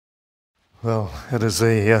Well, it is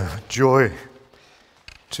a joy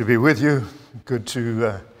to be with you. Good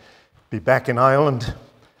to be back in Ireland.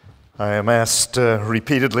 I am asked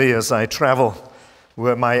repeatedly as I travel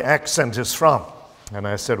where my accent is from. And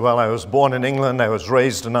I said, well, I was born in England, I was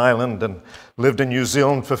raised in Ireland, and lived in New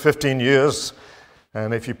Zealand for 15 years.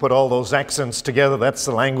 And if you put all those accents together, that's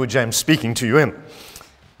the language I'm speaking to you in.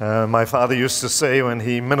 My father used to say when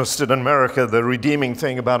he ministered in America, the redeeming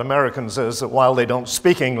thing about Americans is that while they don't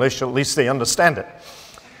speak English, at least they understand it.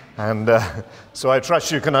 And so I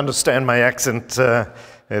trust you can understand my accent.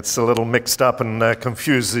 It's a little mixed up and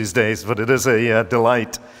confused these days, but it is a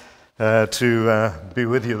delight to be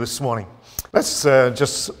with you this morning. Let's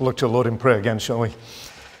just look to the Lord in prayer again, shall we?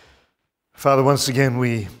 Father, once again,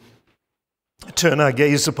 we turn our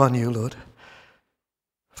gaze upon you, Lord.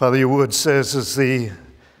 Father, your word says, as the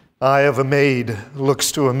eye of a maid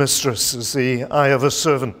looks to a mistress, as the eye of a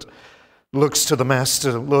servant looks to the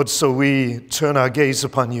master, Lord, so we turn our gaze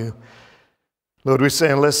upon you. Lord, we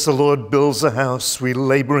say, unless the Lord builds a house, we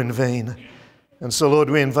labor in vain. And so,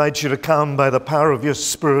 Lord, we invite you to come by the power of your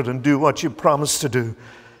Spirit and do what you promised to do.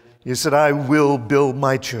 You said, I will build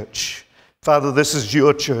my church. Father, this is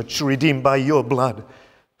your church, redeemed by your blood.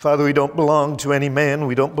 Father, we don't belong to any man.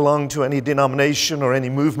 We don't belong to any denomination or any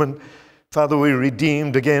movement. Father, we're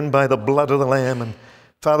redeemed again by the blood of the Lamb. And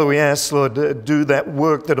Father, we ask, Lord, do that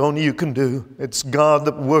work that only you can do. It's God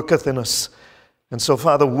that worketh in us. And so,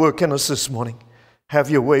 Father, work in us this morning. Have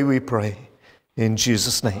your way, we pray. In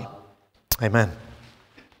Jesus' name, amen.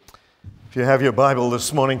 If you have your Bible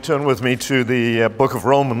this morning, turn with me to the book of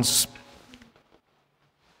Romans.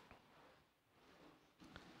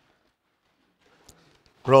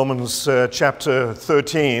 Romans chapter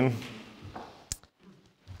 13.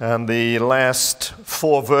 And the last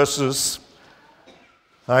 4 verses,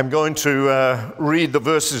 I'm going to read the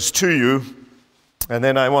verses to you, and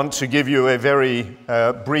then I want to give you a very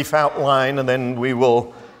brief outline, and then we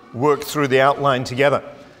will work through the outline together.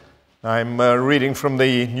 I'm reading from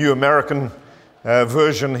the New American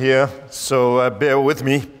version here, so bear with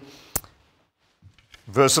me.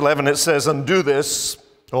 Verse 11, it says, and do this,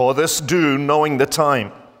 or this do, knowing the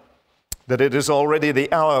time, that it is already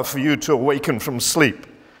the hour for you to awaken from sleep.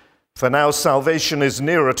 For now salvation is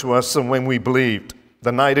nearer to us than when we believed.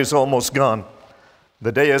 The night is almost gone.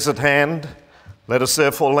 The day is at hand. Let us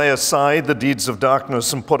therefore lay aside the deeds of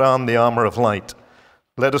darkness and put on the armor of light.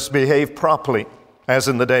 Let us behave properly, as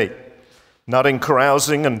in the day, not in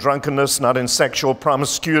carousing and drunkenness, not in sexual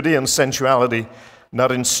promiscuity and sensuality, not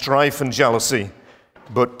in strife and jealousy,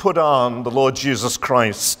 but put on the Lord Jesus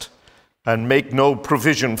Christ and make no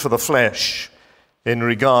provision for the flesh in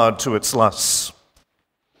regard to its lusts.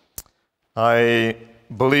 I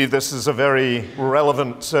believe this is a very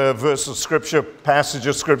relevant verse of Scripture, passage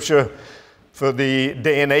of Scripture for the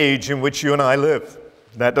day and age in which you and I live.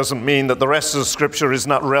 That doesn't mean that the rest of the Scripture is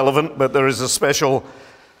not relevant, but there is a special,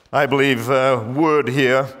 I believe, word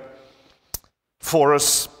here for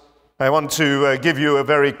us. I want to give you a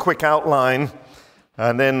very quick outline,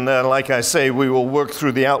 and then, like I say, we will work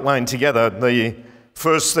through the outline together. The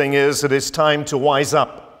first thing is it is time to wise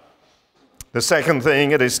up. The second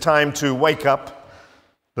thing, it is time to wake up.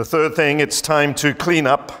 The third thing, it's time to clean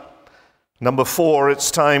up. Number 4,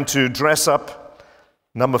 it's time to dress up.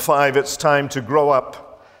 Number 5, it's time to grow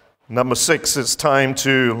up. Number 6, it's time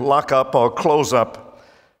to lock up or close up.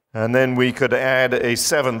 And then we could add a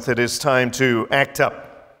 7th, it is time to act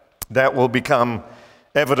up. That will become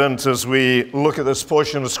evident as we look at this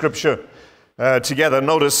portion of Scripture together.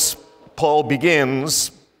 Notice Paul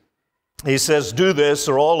begins. He says, do this,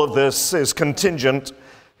 or all of this is contingent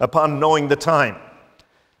upon knowing the time.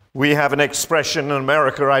 We have an expression in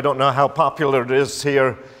America, I don't know how popular it is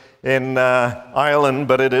here in Ireland,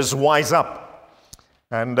 but it is wise up.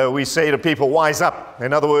 And we say to people, wise up.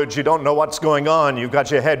 In other words, you don't know what's going on. You've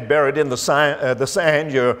got your head buried in the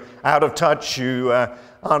sand. You're out of touch. You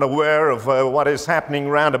aren't aware of what is happening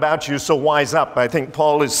round about you, so wise up. I think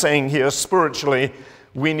Paul is saying here, spiritually,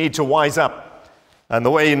 we need to wise up. And the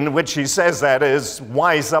way in which he says that is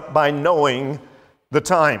wise up by knowing the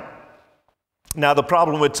time. Now, the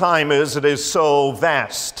problem with time is it is so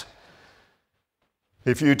vast.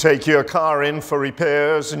 If you take your car in for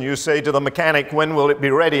repairs and you say to the mechanic, when will it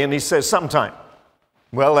be ready? And he says, sometime.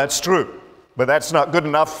 Well, that's true. But that's not good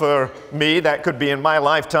enough for me. That could be in my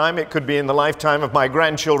lifetime. It could be in the lifetime of my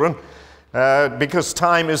grandchildren. Because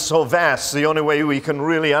time is so vast, the only way we can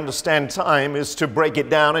really understand time is to break it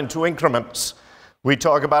down into increments. We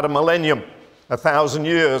talk about a millennium, 1,000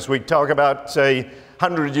 years. We talk about, say,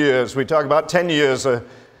 100 years. We talk about 10 years.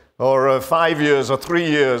 or 5 years or 3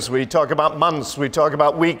 years. We talk about months, we talk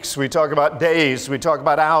about weeks, we talk about days, we talk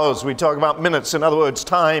about hours, we talk about minutes. In other words,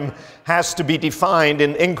 time has to be defined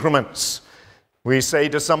in increments. We say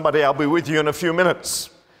to somebody, I'll be with you in a few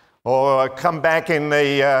minutes, or come back in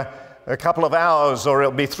a couple of hours, or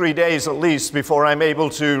it'll be 3 days at least before I'm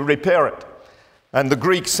able to repair it. And the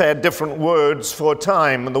Greeks had different words for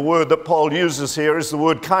time, and the word that Paul uses here is the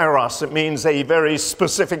word kairos. It means a very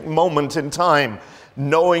specific moment in time,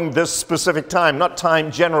 knowing this specific time, not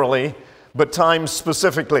time generally, but time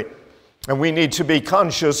specifically. And we need to be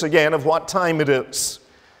conscious again of what time it is.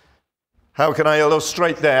 How can I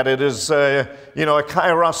illustrate that? It is, a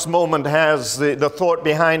kairos moment has the thought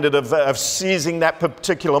behind it of seizing that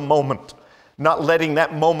particular moment, not letting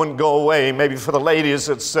that moment go away. Maybe for the ladies,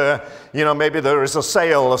 it's, maybe there is a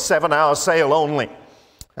sale, a 7-hour sale only,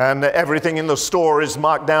 and everything in the store is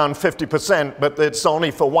marked down 50%, but it's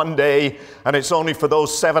only for one day, and it's only for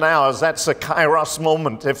those 7 hours. That's a kairos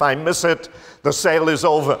moment. If I miss it, the sale is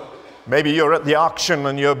over. Maybe you're at the auction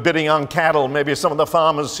and you're bidding on cattle, maybe some of the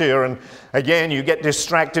farmers here, and again, you get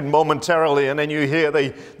distracted momentarily, and then you hear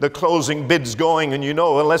the closing bids going, and you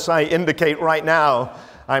know, unless I indicate right now,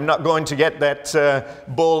 I'm not going to get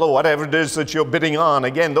that bull or whatever it is that you're bidding on.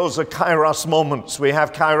 Again, those are kairos moments. We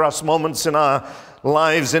have kairos moments in our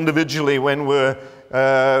lives individually when we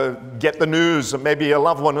get the news that maybe a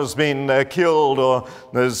loved one has been killed, or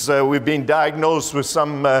we've been diagnosed with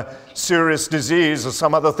some serious disease or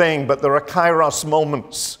some other thing, but there are kairos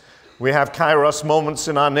moments. We have kairos moments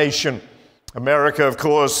in our nation. America, of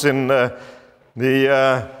course, in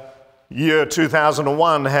the year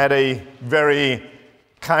 2001 had a very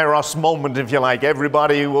kairos moment, if you like.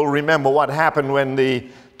 Everybody will remember what happened when the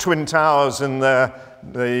Twin Towers in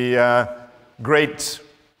the great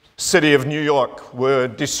city of New York were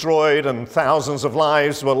destroyed and thousands of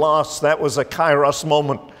lives were lost. That was a kairos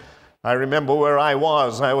moment. I remember where I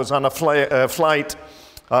was. I was on a flight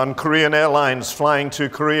on Korean Airlines flying to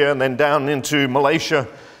Korea and then down into Malaysia.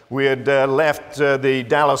 We had left the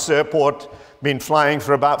Dallas airport, been flying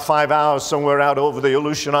for about 5 hours somewhere out over the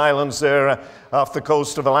Aleutian Islands there off the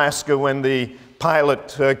coast of Alaska when the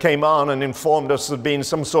pilot came on and informed us there'd been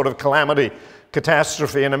some sort of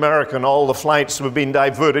catastrophe in America, and all the flights were being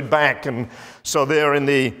diverted back. And so there in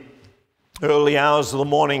the early hours of the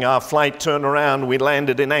morning, our flight turned around. We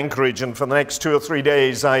landed in Anchorage, and for the next 2 or 3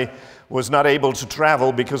 days, I was not able to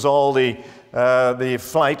travel because all the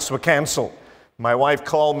flights were canceled. My wife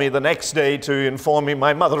called me the next day to inform me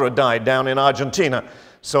my mother had died down in Argentina.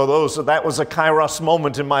 So that was a kairos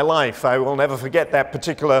moment in my life. I will never forget that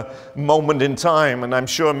particular moment in time, and I'm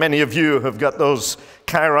sure many of you have got those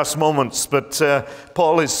kairos moments. But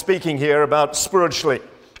Paul is speaking here about spiritually.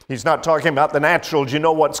 He's not talking about the natural. Do you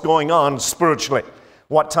know what's going on spiritually?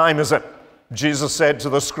 What time is it? Jesus said to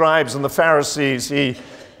the scribes and the Pharisees,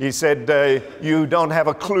 he said, you don't have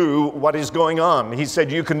a clue what is going on. He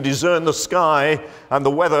said, you can discern the sky and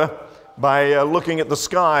the weather by looking at the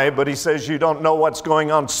sky, but he says you don't know what's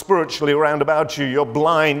going on spiritually around about you. You're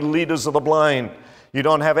blind, leaders of the blind. You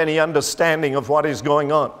don't have any understanding of what is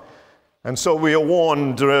going on. And so we are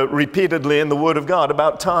warned repeatedly in the Word of God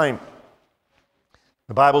about time.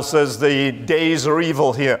 The Bible says the days are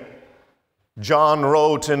evil here. John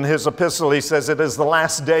wrote in his epistle, he says it is the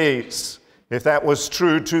last days. If that was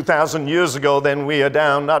true 2,000 years ago, then we are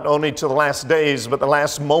down not only to the last days, but the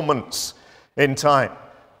last moments in time.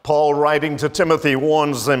 Paul, writing to Timothy,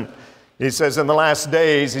 warns them. He says, in the last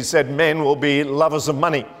days, he said, men will be lovers of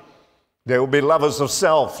money. They will be lovers of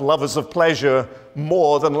self, lovers of pleasure,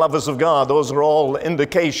 more than lovers of God. Those are all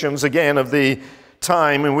indications, again, of the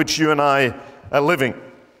time in which you and I are living.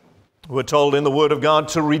 We're told in the Word of God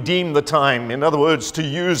to redeem the time. In other words, to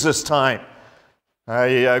use this time.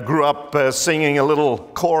 I grew up singing a little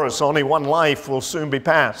chorus, only one life will soon be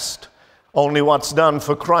past. Only what's done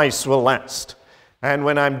for Christ will last. And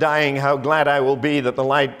when I'm dying, how glad I will be that the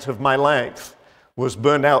light of my life was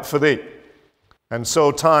burned out for thee. And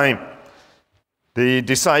so time. The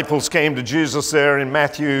disciples came to Jesus there in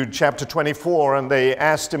Matthew chapter 24, and they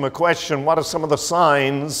asked him a question, what are some of the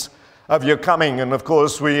signs of your coming? And of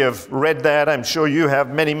course, we have read that. I'm sure you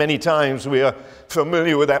have many, many times. We are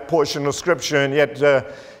familiar with that portion of Scripture, and yet,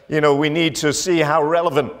 we need to see how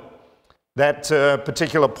relevant that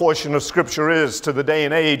particular portion of Scripture is to the day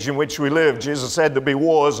and age in which we live. Jesus said there'd be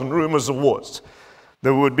wars and rumors of wars.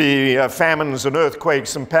 There would be famines and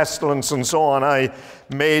earthquakes and pestilence and so on. I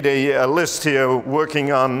made a list here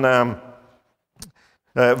working on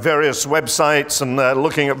various websites and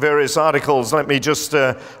looking at various articles. Let me just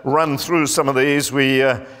run through some of these. We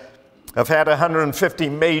have had 150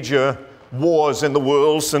 major wars in the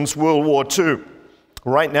world since World War II.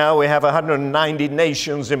 Right now we have 190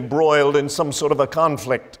 nations embroiled in some sort of a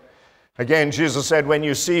conflict. Again, Jesus said, when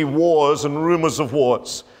you see wars and rumors of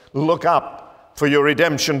wars, look up, for your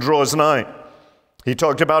redemption draws nigh. He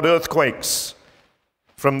talked about earthquakes.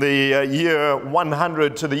 From the year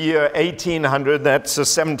 100 to the year 1800, that's a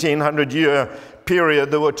 1700-year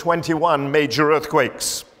period, there were 21 major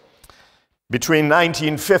earthquakes. Between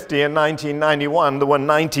 1950 and 1991, there were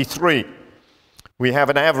 93. We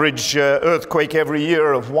have an average earthquake every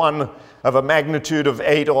year of one of a magnitude of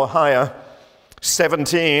 8 or higher,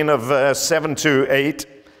 17 of 7 to 8,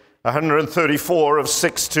 134 of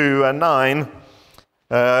 6 to 9,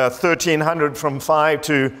 1,300 from 5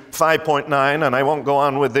 to 5.9, and I won't go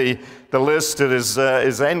on with the list. It is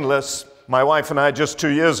endless. My wife and I just 2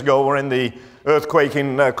 years ago were in the earthquake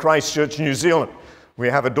in Christchurch, New Zealand. We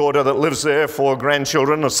have a daughter that lives there, 4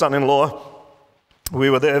 grandchildren, a son-in-law.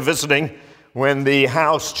 We were there visiting when the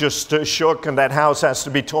house just shook, and that house has to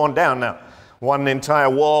be torn down now. One entire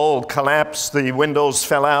wall collapsed, the windows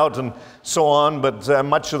fell out, and so on, but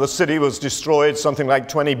much of the city was destroyed. Something like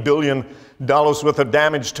 $20 billion worth of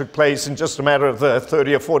damage took place in just a matter of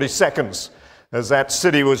 30 or 40 seconds, as that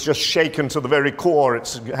city was just shaken to the very core.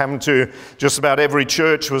 It's happened to just about every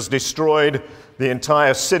church was destroyed. The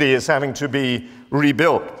entire city is having to be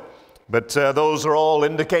rebuilt. But those are all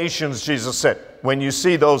indications, Jesus said. When you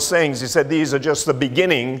see those things, he said, these are just the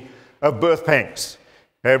beginning of birth pangs.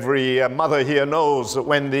 Every mother here knows that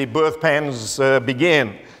when the birth pangs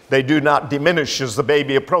begin, they do not diminish as the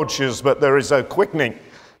baby approaches, but there is a quickening.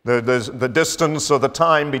 The distance or the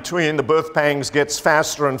time between the birth pangs gets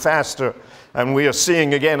faster and faster, and we are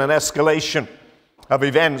seeing again an escalation of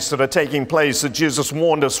events that are taking place that Jesus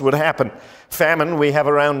warned us would happen. Famine, we have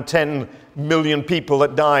around 10 million people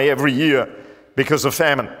that die every year because of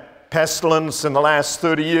famine. Pestilence, in the last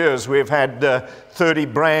 30 years, we've had 30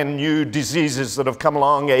 brand new diseases that have come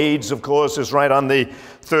along. AIDS, of course, is right on the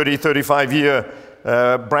 30, 35-year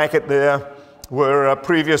bracket there, where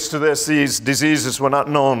previous to this, these diseases were not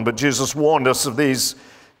known. But Jesus warned us of these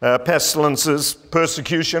pestilences,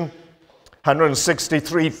 persecution.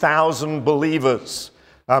 163,000 believers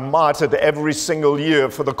are martyred every single year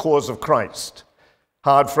for the cause of Christ.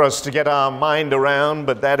 Hard for us to get our mind around,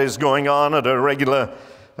 but that is going on at a regular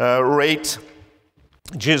rate.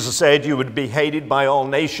 Jesus said you would be hated by all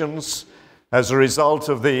nations as a result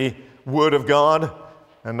of the Word of God.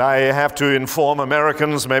 And I have to inform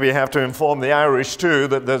Americans, maybe I have to inform the Irish too,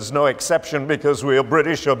 that there's no exception because we are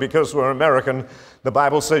British or because we're American. The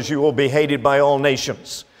Bible says you will be hated by all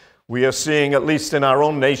nations. We are seeing, at least in our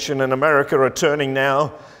own nation in America, a turning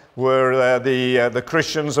now where the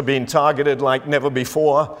Christians are being targeted like never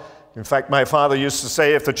before. In fact, my father used to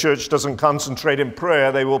say if the church doesn't concentrate in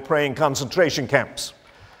prayer, they will pray in concentration camps.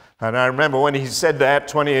 And I remember when he said that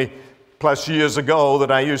 20 plus years ago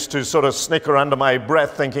that I used to sort of snicker under my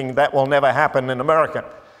breath thinking that will never happen in America.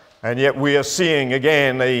 And yet we are seeing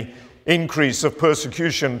again an increase of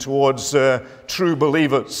persecution towards true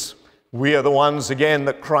believers. We are the ones, again,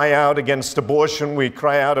 that cry out against abortion. We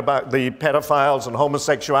cry out about the pedophiles and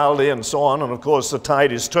homosexuality and so on. And of course, the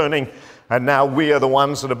tide is turning. And now we are the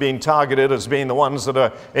ones that are being targeted as being the ones that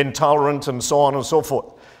are intolerant and so on and so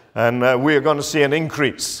forth. And we are going to see an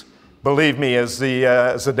increase. Believe me, as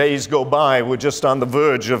the days go by, we're just on the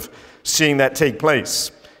verge of seeing that take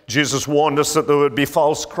place. Jesus warned us that there would be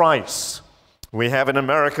false Christs. We have in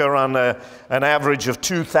America on an average of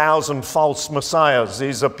 2,000 false messiahs.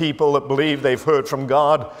 These are people that believe they've heard from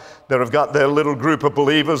God, that have got their little group of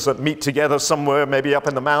believers that meet together somewhere, maybe up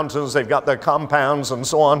in the mountains. They've got their compounds and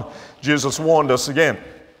so on. Jesus warned us again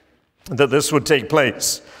that this would take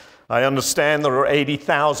place. I understand there are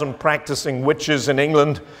 80,000 practicing witches in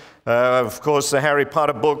England. Of course, the Harry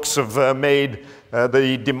Potter books have made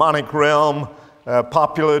the demonic realm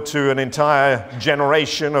popular to an entire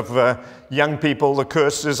generation of young people, the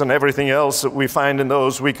curses and everything else that we find in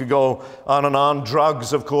those. We could go on and on.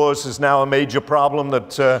 Drugs, of course, is now a major problem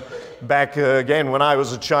that back again when I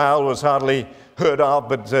was a child was hardly heard of,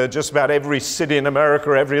 but just about every city in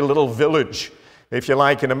America, every little village, if you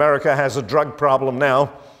like, in America has a drug problem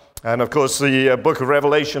now. And of course, the book of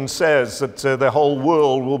Revelation says that the whole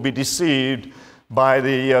world will be deceived by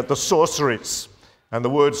the sorceries. And the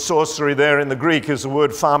word sorcery there in the Greek is the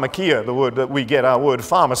word pharmakia, the word that we get our word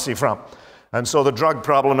pharmacy from. And so the drug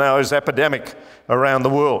problem now is epidemic around the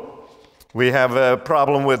world. We have a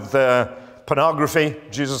problem with pornography.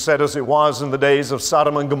 Jesus said, as it was in the days of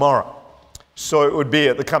Sodom and Gomorrah, so it would be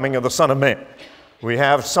at the coming of the Son of Man. We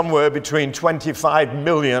have somewhere between 25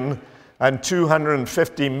 million and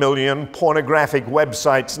 250 million pornographic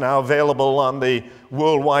websites now available on the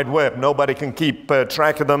World Wide Web. Nobody can keep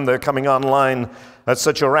track of them. They're coming online at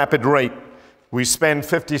such a rapid rate. We spend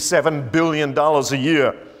 $57 billion a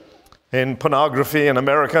year in pornography in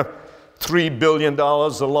America, $3 billion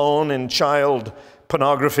alone in child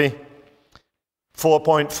pornography,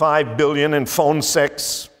 $4.5 billion in phone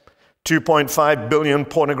sex, 2.5 billion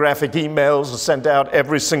pornographic emails are sent out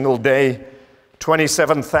every single day.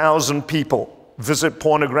 27,000 people visit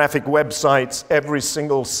pornographic websites every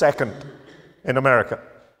single second in America.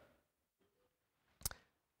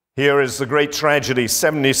 Here is the great tragedy.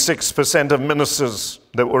 76% of ministers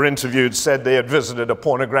that were interviewed said they had visited a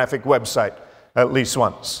pornographic website at least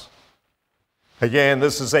once. Again,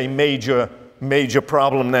 this is a major, major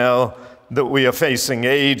problem now that we are facing.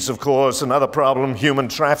 AIDS, of course, another problem, human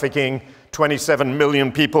trafficking. 27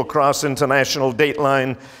 million people cross international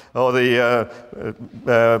dateline or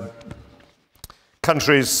the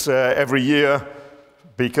countries every year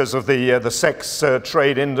because of the sex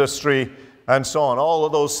trade industry and so on. All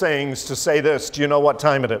of those things to say this, do you know what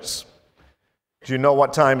time it is? Do you know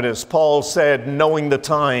what time it is? Paul said, knowing the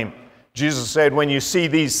time. Jesus said, when you see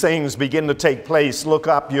these things begin to take place, look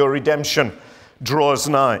up, your redemption draws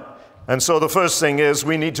nigh. And so the first thing is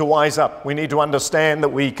we need to wise up. We need to understand that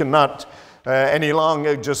we cannot any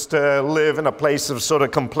longer just live in a place of sort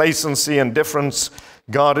of complacency and indifference.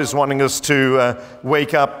 God is wanting us to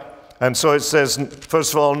wake up. And so it says,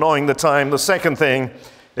 first of all, knowing the time. The second thing,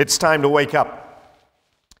 it's time to wake up.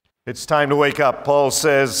 It's time to wake up. Paul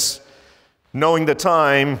says, knowing the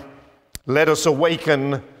time, let us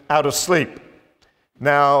awaken out of sleep.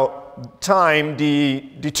 Now, time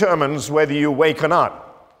determines whether you wake or not.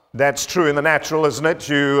 That's true in the natural, isn't it?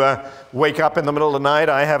 You wake up in the middle of the night.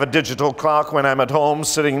 I have a digital clock when I'm at home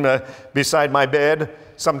sitting beside my bed.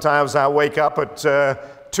 Sometimes I wake up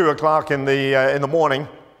at 2 o'clock in the morning,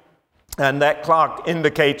 and that clock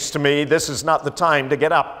indicates to me this is not the time to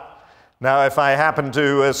get up. Now, if I happen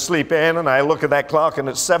to sleep in and I look at that clock and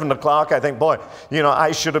it's 7 o'clock, I think, boy,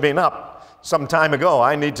 I should have been up some time ago.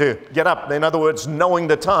 I need to get up. In other words, knowing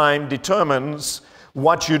the time determines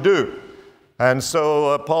what you do. And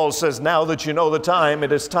so Paul says, now that you know the time,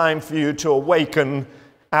 it is time for you to awaken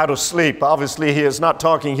out of sleep. Obviously, he is not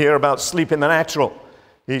talking here about sleep in the natural.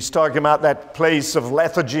 He's talking about that place of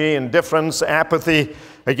lethargy, indifference, apathy,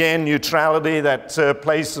 again, neutrality, that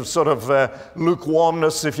place of sort of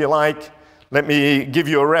lukewarmness, if you like. Let me give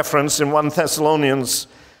you a reference in 1 Thessalonians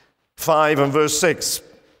 5 and verse 6.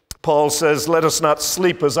 Paul says, let us not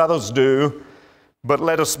sleep as others do, but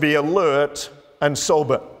let us be alert and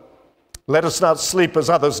sober. Let us not sleep as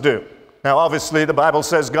others do. Now, obviously, the Bible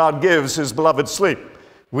says God gives his beloved sleep.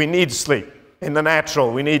 We need sleep in the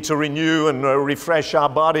natural. We need to renew and refresh our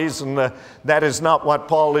bodies, and that is not what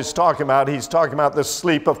Paul is talking about. He's talking about the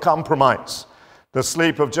sleep of compromise, the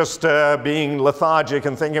sleep of just being lethargic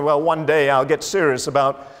and thinking, well, one day I'll get serious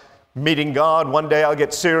about meeting God. One day I'll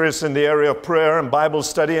get serious in the area of prayer and Bible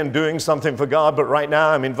study and doing something for God, but right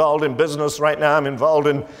now I'm involved in business, right now I'm involved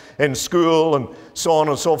in school and so on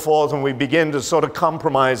and so forth, and we begin to sort of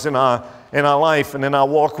compromise in our life and in our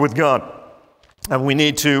walk with God. And we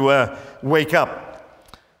need to wake up.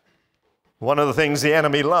 One of the things the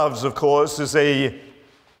enemy loves, of course, is a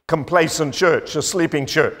complacent church, a sleeping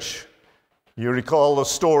church. You recall the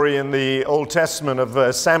story in the Old Testament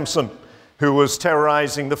of Samson, who was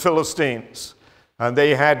terrorizing the Philistines. And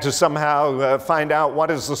they had to somehow find out what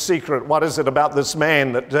is the secret, what is it about this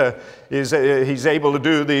man that he's able to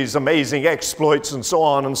do these amazing exploits and so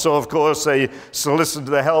on. And so, of course, they solicited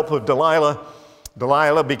the help of Delilah.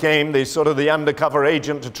 Delilah became the undercover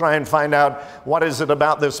agent to try and find out what is it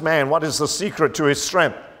about this man, what is the secret to his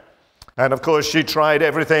strength. And, of course, she tried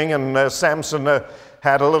everything, and Samson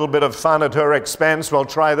had a little bit of fun at her expense. Well,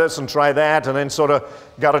 try this and try that, and then sort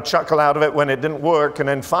of got a chuckle out of it when it didn't work. And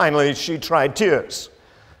then finally, she tried tears.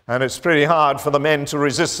 And it's pretty hard for the men to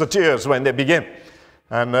resist the tears when they begin.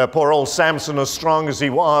 And poor old Samson, as strong as he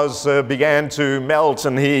was, began to melt,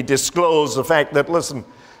 and he disclosed the fact that, listen,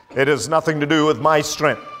 it has nothing to do with my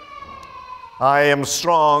strength. I am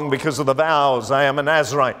strong because of the vows. I am a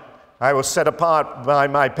Nazarite. I was set apart by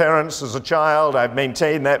my parents as a child. I've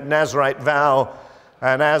maintained that Nazarite vow.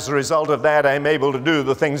 And as a result of that, I'm able to do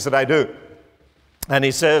the things that I do. And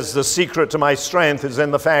he says, the secret to my strength is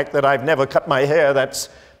in the fact that I've never cut my hair. That's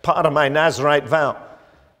part of my Nazarite vow.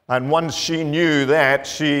 And once she knew that,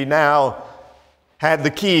 she now had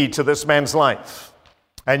the key to this man's life.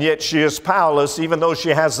 And yet she is powerless, even though she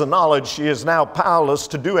has the knowledge, she is now powerless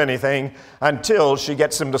to do anything until she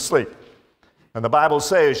gets him to sleep. And the Bible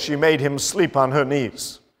says she made him sleep on her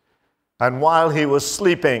knees. And while he was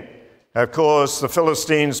sleeping, of course, the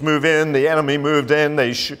Philistines move in, the enemy moved in,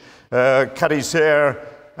 they cut his hair,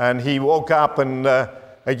 and he woke up, and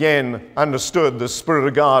again understood the Spirit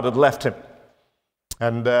of God had left him.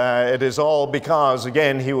 And it is all because,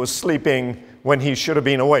 again, he was sleeping when he should have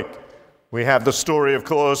been awake. We have the story, of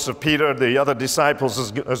course, of Peter, the other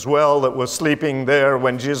disciples as well, that were sleeping there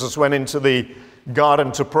when Jesus went into the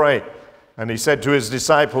garden to pray. And he said to his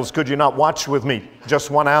disciples, "Could you not watch with me just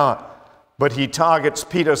 1 hour?" But he targets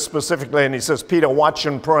Peter specifically, and he says, "Peter, watch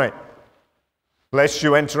and pray, lest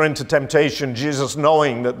you enter into temptation." Jesus,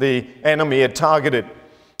 knowing that the enemy had targeted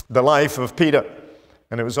the life of Peter.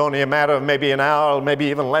 And it was only a matter of maybe an hour, or maybe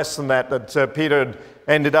even less than that, that Peter had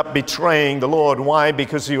ended up betraying the Lord. Why?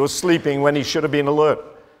 Because he was sleeping when he should have been alert.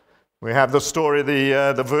 We have the story of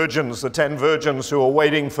the virgins, the 10 virgins who were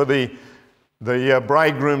waiting for the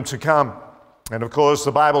bridegroom to come. And of course,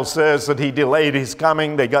 the Bible says that he delayed his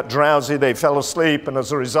coming. They got drowsy, they fell asleep, and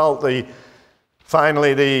as a result,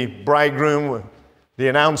 finally the bridegroom, the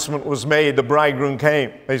announcement was made, the bridegroom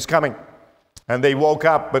came, he's coming. And they woke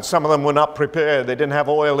up, but some of them were not prepared. They didn't have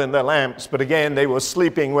oil in their lamps, but again, they were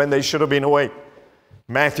sleeping when they should have been awake.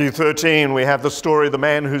 Matthew 13, we have the story of the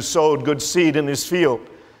man who sowed good seed in his field.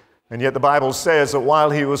 And yet the Bible says that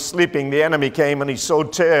while he was sleeping, the enemy came and he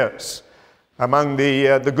sowed tares among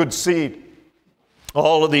the good seed.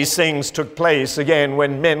 All of these things took place, again,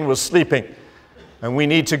 when men were sleeping. And we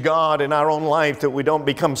need to guard in our own life that we don't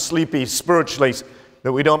become sleepy spiritually,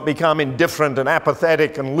 that we don't become indifferent and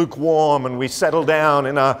apathetic and lukewarm, and we settle down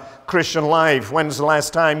in our Christian life. When's the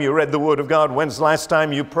last time you read the Word of God? When's the last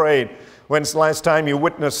time you prayed? When's the last time you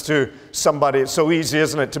witnessed to somebody? It's so easy,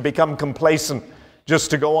 isn't it, to become complacent, just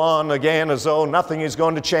to go on again as though nothing is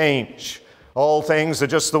going to change. All things are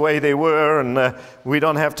just the way they were, and we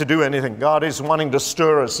don't have to do anything. God is wanting to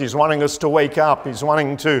stir us. He's wanting us to wake up. He's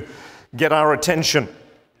wanting to get our attention.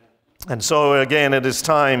 And so, again, it is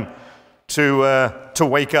time to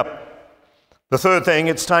wake up. The third thing,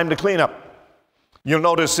 it's time to clean up. You'll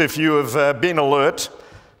notice, if you have been alert,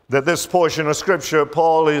 that this portion of Scripture,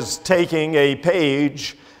 Paul is taking a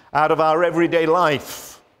page out of our everyday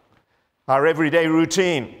life, our everyday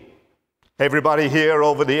routine. Everybody here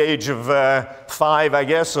over the age of 5, I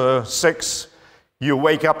guess, or 6, you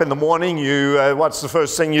wake up in the morning, what's the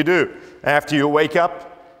first thing you do? After you wake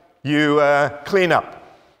up, you clean up.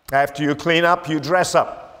 After you clean up, you dress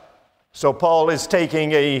up. So Paul is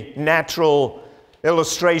taking a natural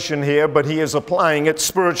illustration here, but he is applying it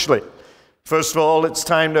spiritually. First of all, it's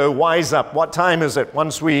time to wise up. What time is it?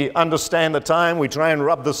 Once we understand the time, we try and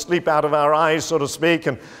rub the sleep out of our eyes, so to speak,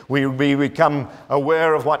 and we become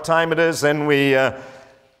aware of what time it is. Then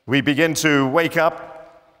we begin to wake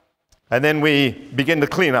up, and then we begin to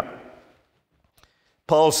clean up.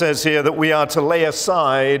 Paul says here that we are to lay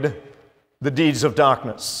aside the deeds of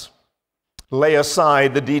darkness. Lay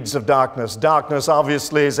aside the deeds of darkness. Darkness,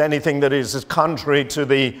 obviously, is anything that is contrary to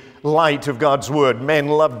the light of God's Word. Men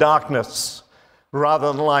love darkness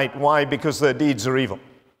rather than light. Why? Because their deeds are evil.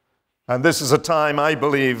 And this is a time, I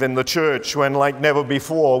believe, in the church when, like never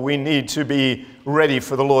before, we need to be ready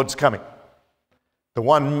for the Lord's coming. The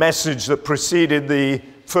one message that preceded the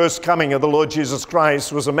first coming of the Lord Jesus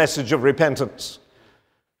Christ was a message of repentance.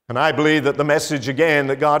 And I believe that the message, again,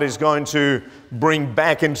 that God is going to bring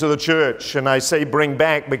back into the church, and I say bring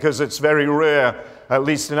back because it's very rare, at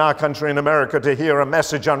least in our country in America, to hear a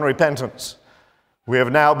message on repentance. We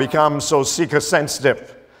have now become so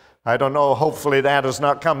seeker-sensitive. I don't know, hopefully that has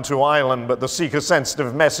not come to Ireland, but the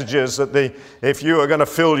seeker-sensitive message is that if you are going to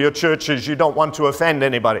fill your churches, you don't want to offend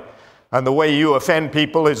anybody. And the way you offend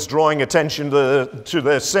people is drawing attention to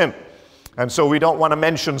their sin. And so we don't want to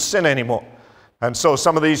mention sin anymore. And so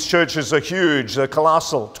some of these churches are huge, they're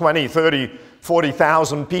colossal, 20, 30,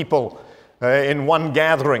 40,000 people in one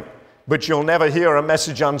gathering. But you'll never hear a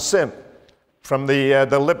message on sin from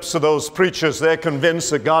the lips of those preachers. They're convinced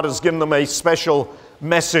that God has given them a special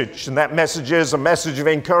message, and that message is a message of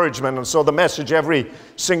encouragement. And so the message every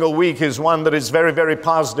single week is one that is very, very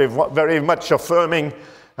positive, very much affirming,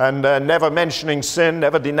 and never mentioning sin,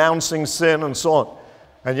 never denouncing sin, and so on.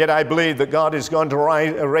 And yet I believe that God is going to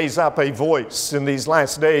raise up a voice in these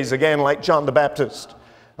last days, again like John the Baptist,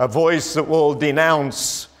 a voice that will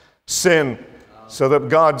denounce sin so that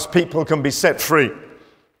God's people can be set free.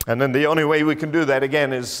 And then the only way we can do that,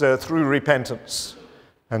 again, is through repentance.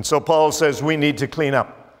 And so Paul says we need to clean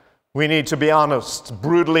up. We need to be honest,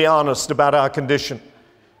 brutally honest about our condition.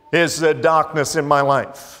 Is there darkness in my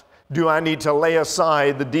life? Do I need to lay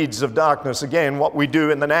aside the deeds of darkness? Again, what we do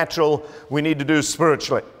in the natural, we need to do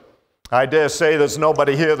spiritually. I dare say there's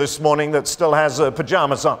nobody here this morning that still has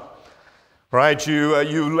pajamas on. right?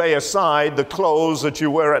 You lay aside the clothes that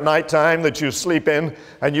you wear at nighttime, that you sleep in,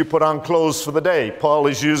 and you put on clothes for the day. Paul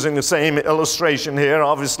is using the same illustration here,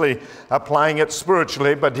 obviously applying it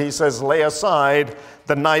spiritually, but he says lay aside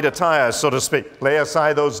the night attire, so to speak. Lay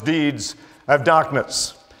aside those deeds of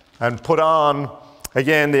darkness and put on,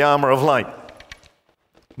 again, the armor of light.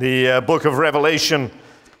 The book of Revelation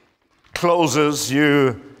closes.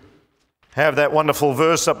 You have that wonderful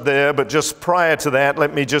verse up there, but just prior to that,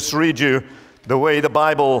 let me just read you the way the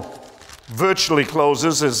Bible virtually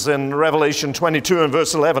closes is in Revelation 22 and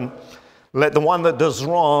verse 11. Let the one that does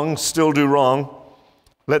wrong still do wrong.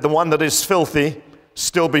 Let the one that is filthy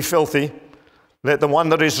still be filthy. Let the one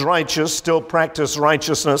that is righteous still practice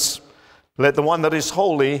righteousness. Let the one that is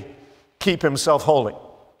holy keep himself holy.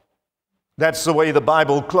 That's the way the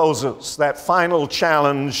Bible closes, that final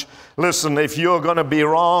challenge. Listen, if you're going to be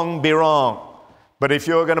wrong, be wrong. But if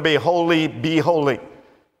you're going to be holy, be holy.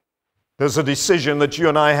 There's a decision that you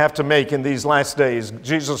and I have to make in these last days.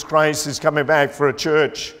 Jesus Christ is coming back for a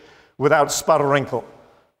church without spot or wrinkle.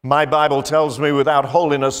 My Bible tells me without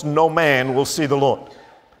holiness, no man will see the Lord.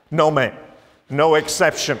 No man. No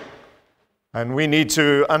exception. And we need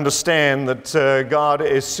to understand that God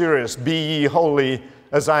is serious. Be ye holy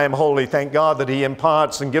as I am holy. Thank God that He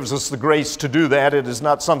imparts and gives us the grace to do that. It is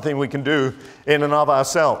not something we can do in and of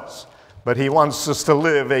ourselves. But He wants us to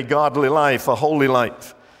live a godly life, a holy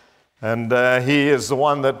life. And He is the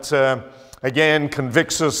one that, again,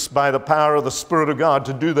 convicts us by the power of the Spirit of God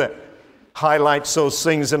to do that. Highlights those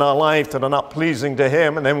things in our life that are not pleasing to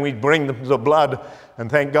Him, and then we bring them to the blood. And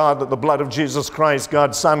thank God that the blood of Jesus Christ,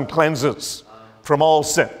 God's Son, cleanses from all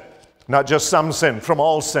sin. Not just some sin, from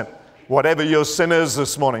all sin. Whatever your sin is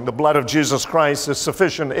this morning, the blood of Jesus Christ is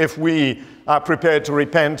sufficient if we are prepared to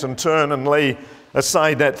repent and turn and lay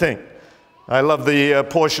aside that thing. I love the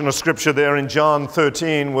portion of Scripture there in John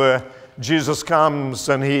 13 where Jesus comes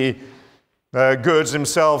and He girds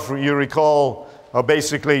Himself, you recall, or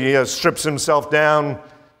basically He strips Himself down,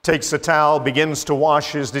 takes a towel, begins to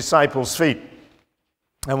wash His disciples' feet.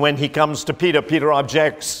 And when He comes to Peter, Peter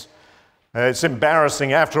objects. It's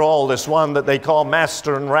embarrassing. After all, this one that they call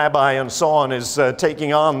master and rabbi and so on is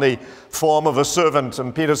taking on the form of a servant.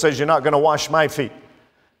 And Peter says, you're not going to wash my feet.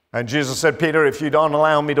 And Jesus said, Peter, if you don't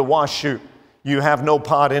allow me to wash you, you have no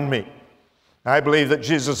part in me. I believe that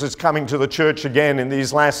Jesus is coming to the church again in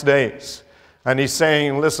these last days. And He's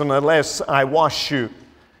saying, listen, unless I wash you,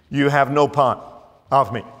 you have no part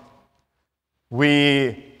of me.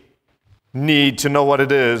 We need to know what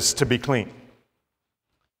it is to be clean.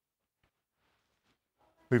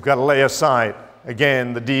 We've got to lay aside,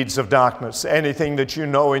 again, the deeds of darkness. Anything that you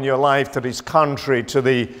know in your life that is contrary to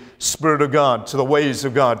the Spirit of God, to the ways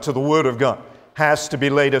of God, to the Word of God, has to be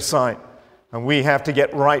laid aside. And we have to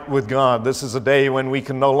get right with God. This is a day when we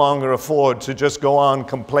can no longer afford to just go on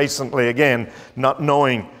complacently, again, not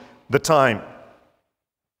knowing the time.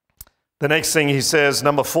 The next thing he says,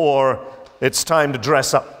 number 4, it's time to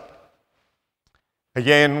dress up.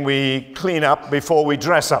 Again, we clean up before we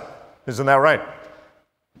dress up. Isn't that right?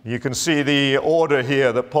 You can see the order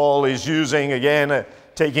here that Paul is using, again,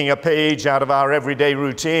 taking a page out of our everyday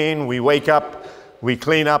routine. We wake up, we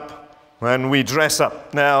clean up, and we dress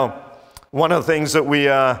up. Now, one of the things that we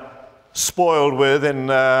are spoiled with,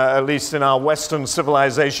 at least in our Western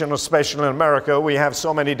civilization, especially in America, we have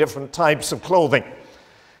so many different types of clothing.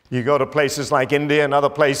 You go to places like India and other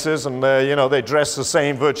places, and they dress the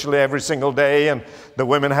same virtually every single day, and the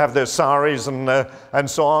women have their saris and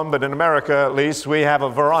so on. But in America, at least, we have a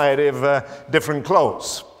variety of different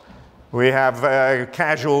clothes. We have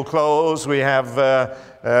casual clothes. We have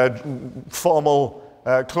formal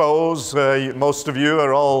clothes. Most of you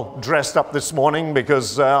are all dressed up this morning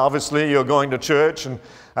because obviously you're going to church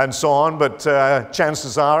and so on, but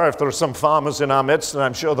chances are, if there are some farmers in our midst, and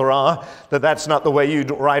I'm sure there are, that's not the way you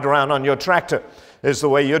ride around on your tractor, is the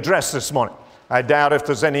way you're dressed this morning. I doubt if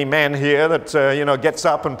there's any man here that gets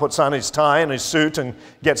up and puts on his tie and his suit and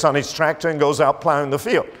gets on his tractor and goes out plowing the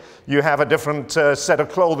field. You have a different set of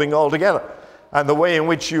clothing altogether. And the way in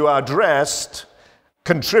which you are dressed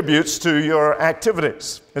contributes to your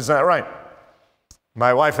activities. Isn't that right?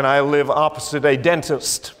 My wife and I live opposite a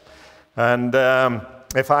dentist, and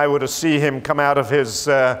if I were to see him come out of his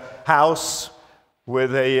house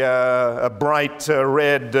with a bright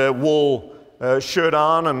red wool shirt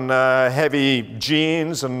on and heavy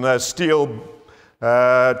jeans and steel-toed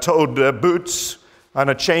boots and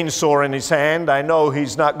a chainsaw in his hand, I know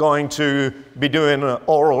he's not going to be doing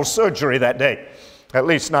oral surgery that day, at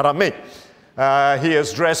least not on me. He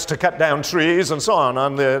is dressed to cut down trees and so on.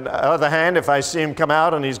 On the other hand, if I see him come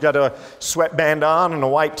out and he's got a sweatband on and a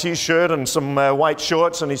white t-shirt and some white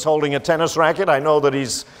shorts and he's holding a tennis racket, I know that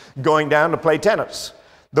he's going down to play tennis.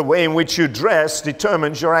 The way in which you dress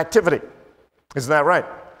determines your activity. Isn't that right?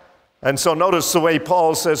 And so notice the way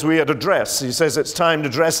Paul says we are to dress. He says it's time to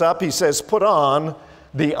dress up. He says put on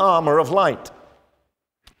the armor of light.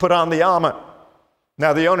 Put on the armor.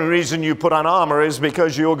 Now the only reason you put on armor is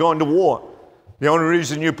because you're going to war. The only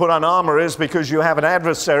reason you put on armor is because you have an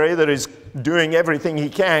adversary that is doing everything he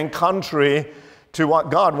can contrary to what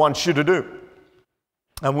God wants you to do.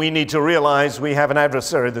 And we need to realize we have an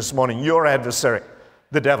adversary this morning. Your adversary,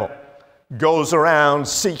 the devil, goes around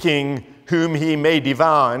seeking whom he may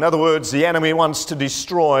devour. In other words, the enemy wants to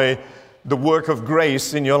destroy the work of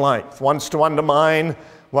grace in your life, wants to undermine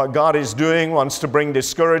what God is doing, wants to bring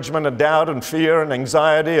discouragement and doubt and fear and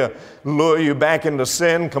anxiety, lure you back into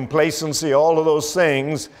sin, complacency, all of those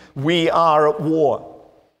things. We are at war.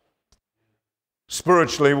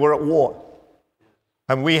 Spiritually, we're at war.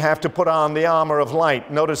 And we have to put on the armor of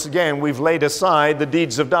light. Notice again, we've laid aside the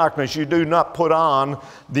deeds of darkness. You do not put on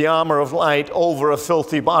the armor of light over a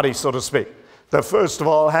filthy body, so to speak. There first of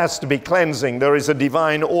all has to be cleansing. There is a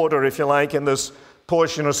divine order, if you like, in this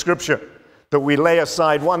portion of Scripture, that we lay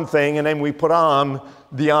aside one thing and then we put on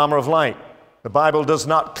the armor of light. The Bible does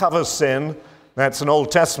not cover sin. That's an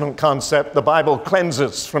Old Testament concept. The Bible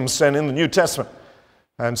cleanses from sin in the New Testament.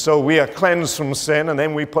 And so we are cleansed from sin, and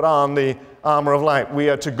then we put on the armor of light. We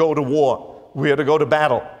are to go to war. We are to go to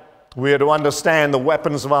battle. We are to understand the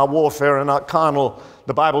weapons of our warfare are not carnal,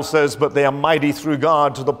 the Bible says, but they are mighty through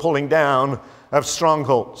God to the pulling down of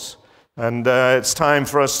strongholds. And it's time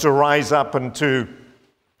for us to rise up and to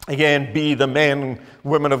again, be the men and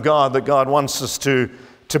women of God that God wants us to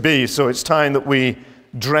be. So it's time that we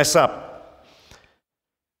dress up.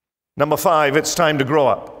 Number 5, it's time to grow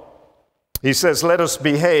up. He says, let us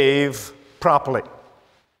behave properly.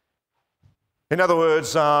 In other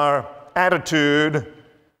words, our attitude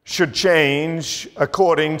should change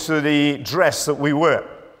according to the dress that we wear.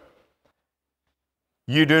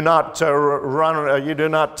 You do not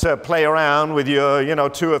play around with your,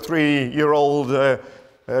 2 or 3 year old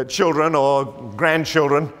children or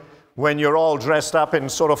grandchildren when you're all dressed up in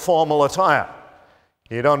sort of formal attire.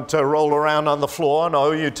 You don't roll around on the floor.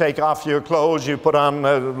 No, you take off your clothes. You put on,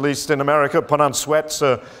 at least in America, put on sweats,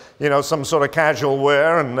 some sort of casual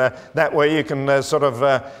wear, and that way you can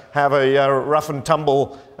have a rough and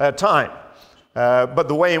tumble time. But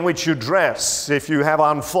the way in which you dress, if you have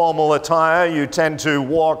on formal attire, you tend to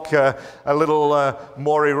walk a little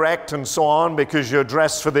more erect and so on because you're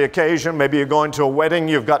dressed for the occasion. Maybe you're going to a wedding,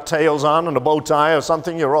 you've got tails on and a bow tie or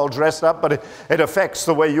something, you're all dressed up, but it affects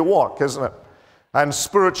the way you walk, isn't it? And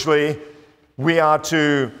spiritually, we are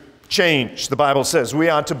to change, the Bible says. We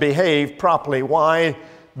are to behave properly. Why?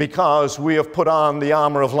 Because we have put on the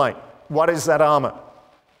armor of light. What is that armor?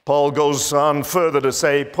 Paul goes on further to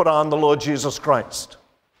say, put on the Lord Jesus Christ.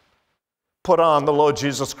 Put on the Lord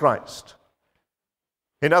Jesus Christ.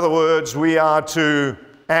 In other words, we are to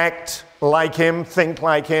act like Him, think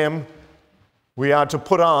like Him. We are to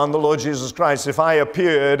put on the Lord Jesus Christ. If I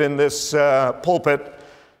appeared in this pulpit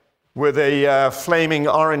with a flaming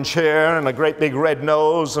orange hair and a great big red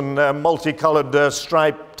nose and a multicolored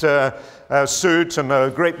striped suit and a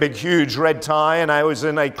great big huge red tie, and I was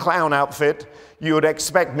in a clown outfit, you would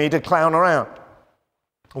expect me to clown around.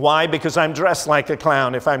 Why? Because I'm dressed like a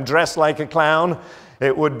clown. If I'm dressed like a clown,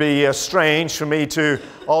 it would be strange for me to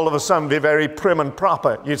all of a sudden be very prim and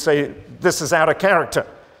proper. You'd say, this is out of character.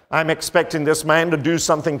 I'm expecting this man to do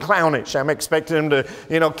something clownish. I'm expecting him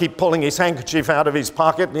to, keep pulling his handkerchief out of his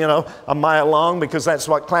pocket, a mile long, because that's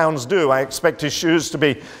what clowns do. I expect his shoes to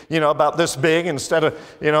be, about this big instead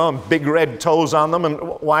of, big red toes on them. And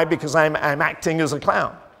why? Because I'm acting as a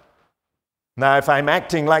clown. Now, if I'm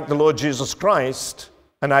acting like the Lord Jesus Christ,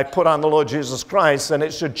 and I put on the Lord Jesus Christ, then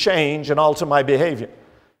it should change and alter my behavior.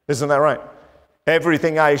 Isn't that right?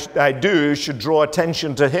 Everything I do should draw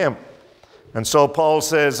attention to Him. And so Paul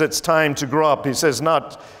says it's time to grow up. He says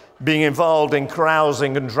not being involved in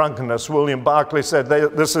carousing and drunkenness. William Barclay said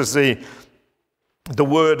this is the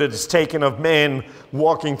word that is taken of men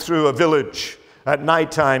walking through a village at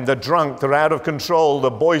nighttime. They're drunk, they're out of control,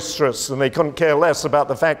 they're boisterous, and they couldn't care less about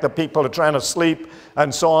the fact that people are trying to sleep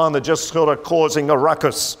and so on. They're just sort of causing a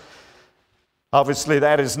ruckus. Obviously,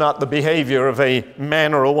 that is not the behavior of a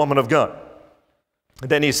man or a woman of God.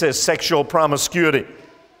 Then he says sexual promiscuity.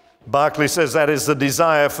 Barclay says that is the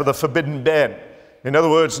desire for the forbidden bed. In other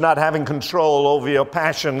words, not having control over your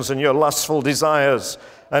passions and your lustful desires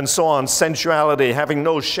and so on. Sensuality, having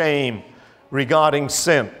no shame regarding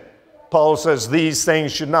sin. Paul says these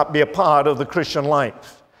things should not be a part of the Christian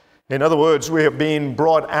life. In other words, we have been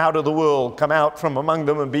brought out of the world. Come out from among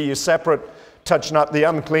them and be ye separate. Touch not the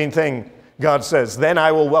unclean thing, God says. Then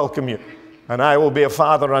I will welcome you, and I will be a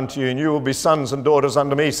father unto you, and you will be sons and daughters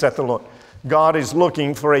unto me, saith the Lord. God is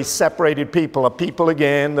looking for a separated people, a people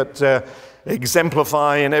again that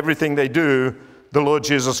exemplify in everything they do the Lord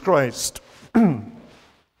Jesus Christ.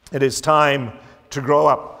 It is time to grow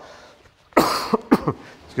up.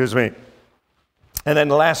 Excuse me. And then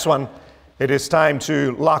the last one, it is time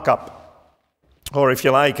to lock up. Or if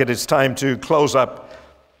you like, it is time to close up.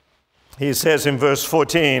 He says in verse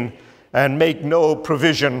 14, and make no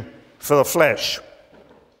provision for the flesh.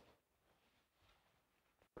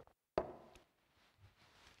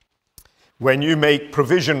 When you make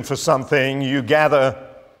provision for something, you gather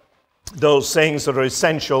those things that are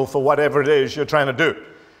essential for whatever it is you're trying to do.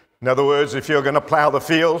 In other words, if you're going to plow the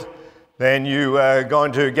field, then you are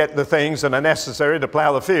going to get the things that are necessary to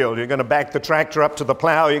plow the field. You're going to back the tractor up to the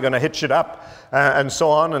plow, you're going to hitch it up, and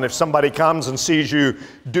so on. And if somebody comes and sees you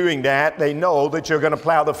doing that, they know that you're going to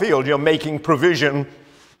plow the field. You're making provision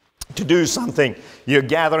to do something. You're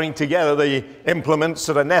gathering together the implements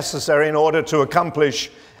that are necessary in order to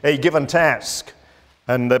accomplish a given task.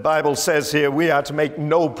 And the Bible says here we are to make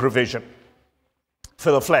no provision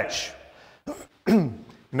for the flesh.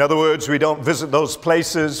 In other words, we don't visit those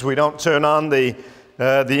places. We don't turn on the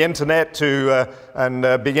internet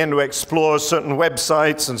and begin to explore certain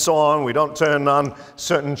websites and so on. We don't turn on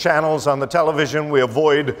certain channels on the television. We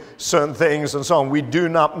avoid certain things and so on. We do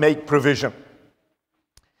not make provision.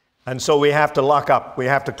 And so we have to lock up. We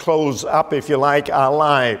have to close up, if you like, our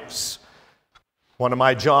lives. One of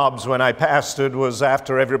my jobs when I pastored was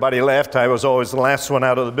after everybody left, I was always the last one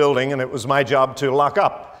out of the building, and it was my job to lock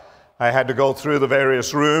up. I had to go through the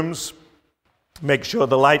various rooms, make sure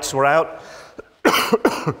the lights were out.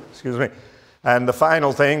 Excuse me. And the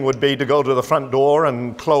final thing would be to go to the front door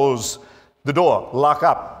and close the door, lock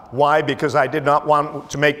up. Why? Because I did not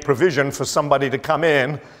want to make provision for somebody to come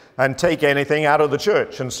in and take anything out of the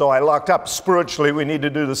church. And so I locked up. Spiritually, we need to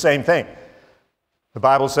do the same thing. The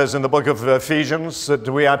Bible says in the book of Ephesians that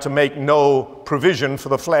we are to make no provision for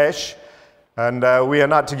the flesh, and we are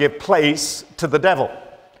not to give place to the devil.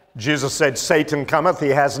 Jesus said, Satan cometh, he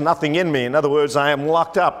has nothing in me. In other words, I am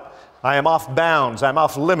locked up. I am off bounds. I'm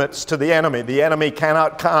off limits to the enemy. The enemy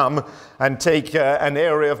cannot come and take an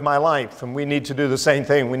area of my life, and we need to do the same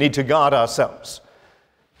thing. We need to guard ourselves.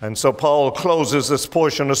 And so Paul closes this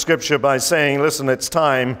portion of Scripture by saying, listen, it's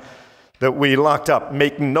time that we locked up.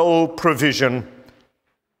 Make no provision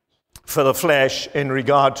for the flesh in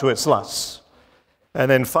regard to its lusts.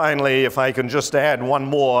 And then finally, if I can just add one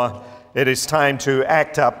more, it is time to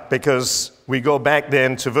act up, because we go back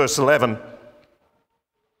then to verse 11.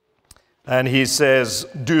 And he says,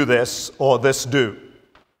 do this or this do.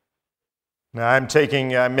 Now I'm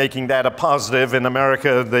making that a positive. In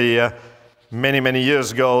America, many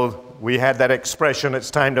years ago, we had that expression,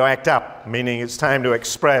 it's time to act up, meaning it's time to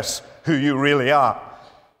express who you really are.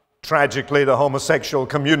 Tragically, the homosexual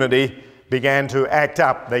community began to act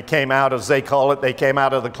up. They came out, as they call it, they came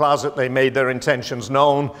out of the closet, they made their intentions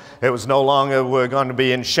known. It was no longer we're going to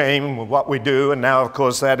be in shame with what we do, and now, of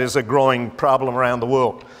course, that is a growing problem around the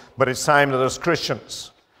world. But it's time that as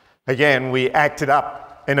Christians, again, we acted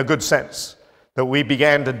up in a good sense, that we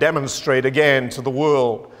began to demonstrate again to the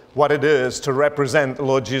world what it is to represent the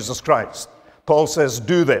Lord Jesus Christ. Paul says,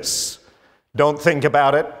 do this. Don't think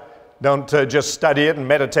about it. Don't just study it and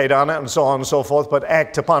meditate on it and so on and so forth, but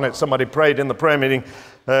act upon it. Somebody prayed in the prayer meeting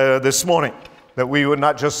this morning that we would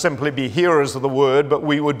not just simply be hearers of the word, but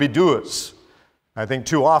we would be doers. I think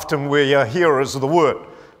too often we are hearers of the word.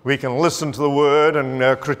 We can listen to the word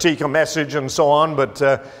and critique a message and so on, but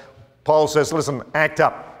Paul says, listen, act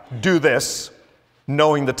up. Do this,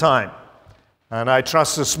 knowing the time. And I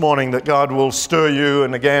trust this morning that God will stir you,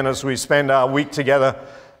 and again, as we spend our week together,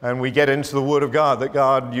 and we get into the Word of God, that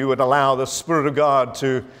God, you would allow the Spirit of God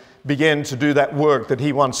to begin to do that work that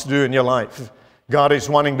He wants to do in your life. God is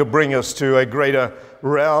wanting to bring us to a greater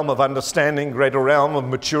realm of understanding, greater realm of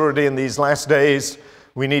maturity in these last days.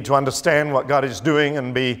 We need to understand what God is doing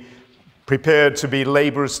and be prepared to be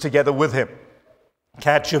laborers together with Him.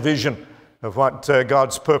 Catch a vision of what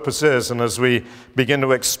God's purpose is. And as we begin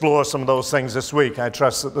to explore some of those things this week, I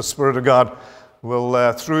trust that the Spirit of God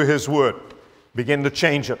will, through His Word, begin to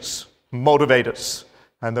change us, motivate us,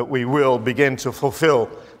 and that we will begin to fulfill,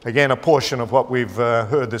 again, a portion of what we've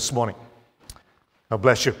heard this morning. God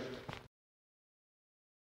bless you.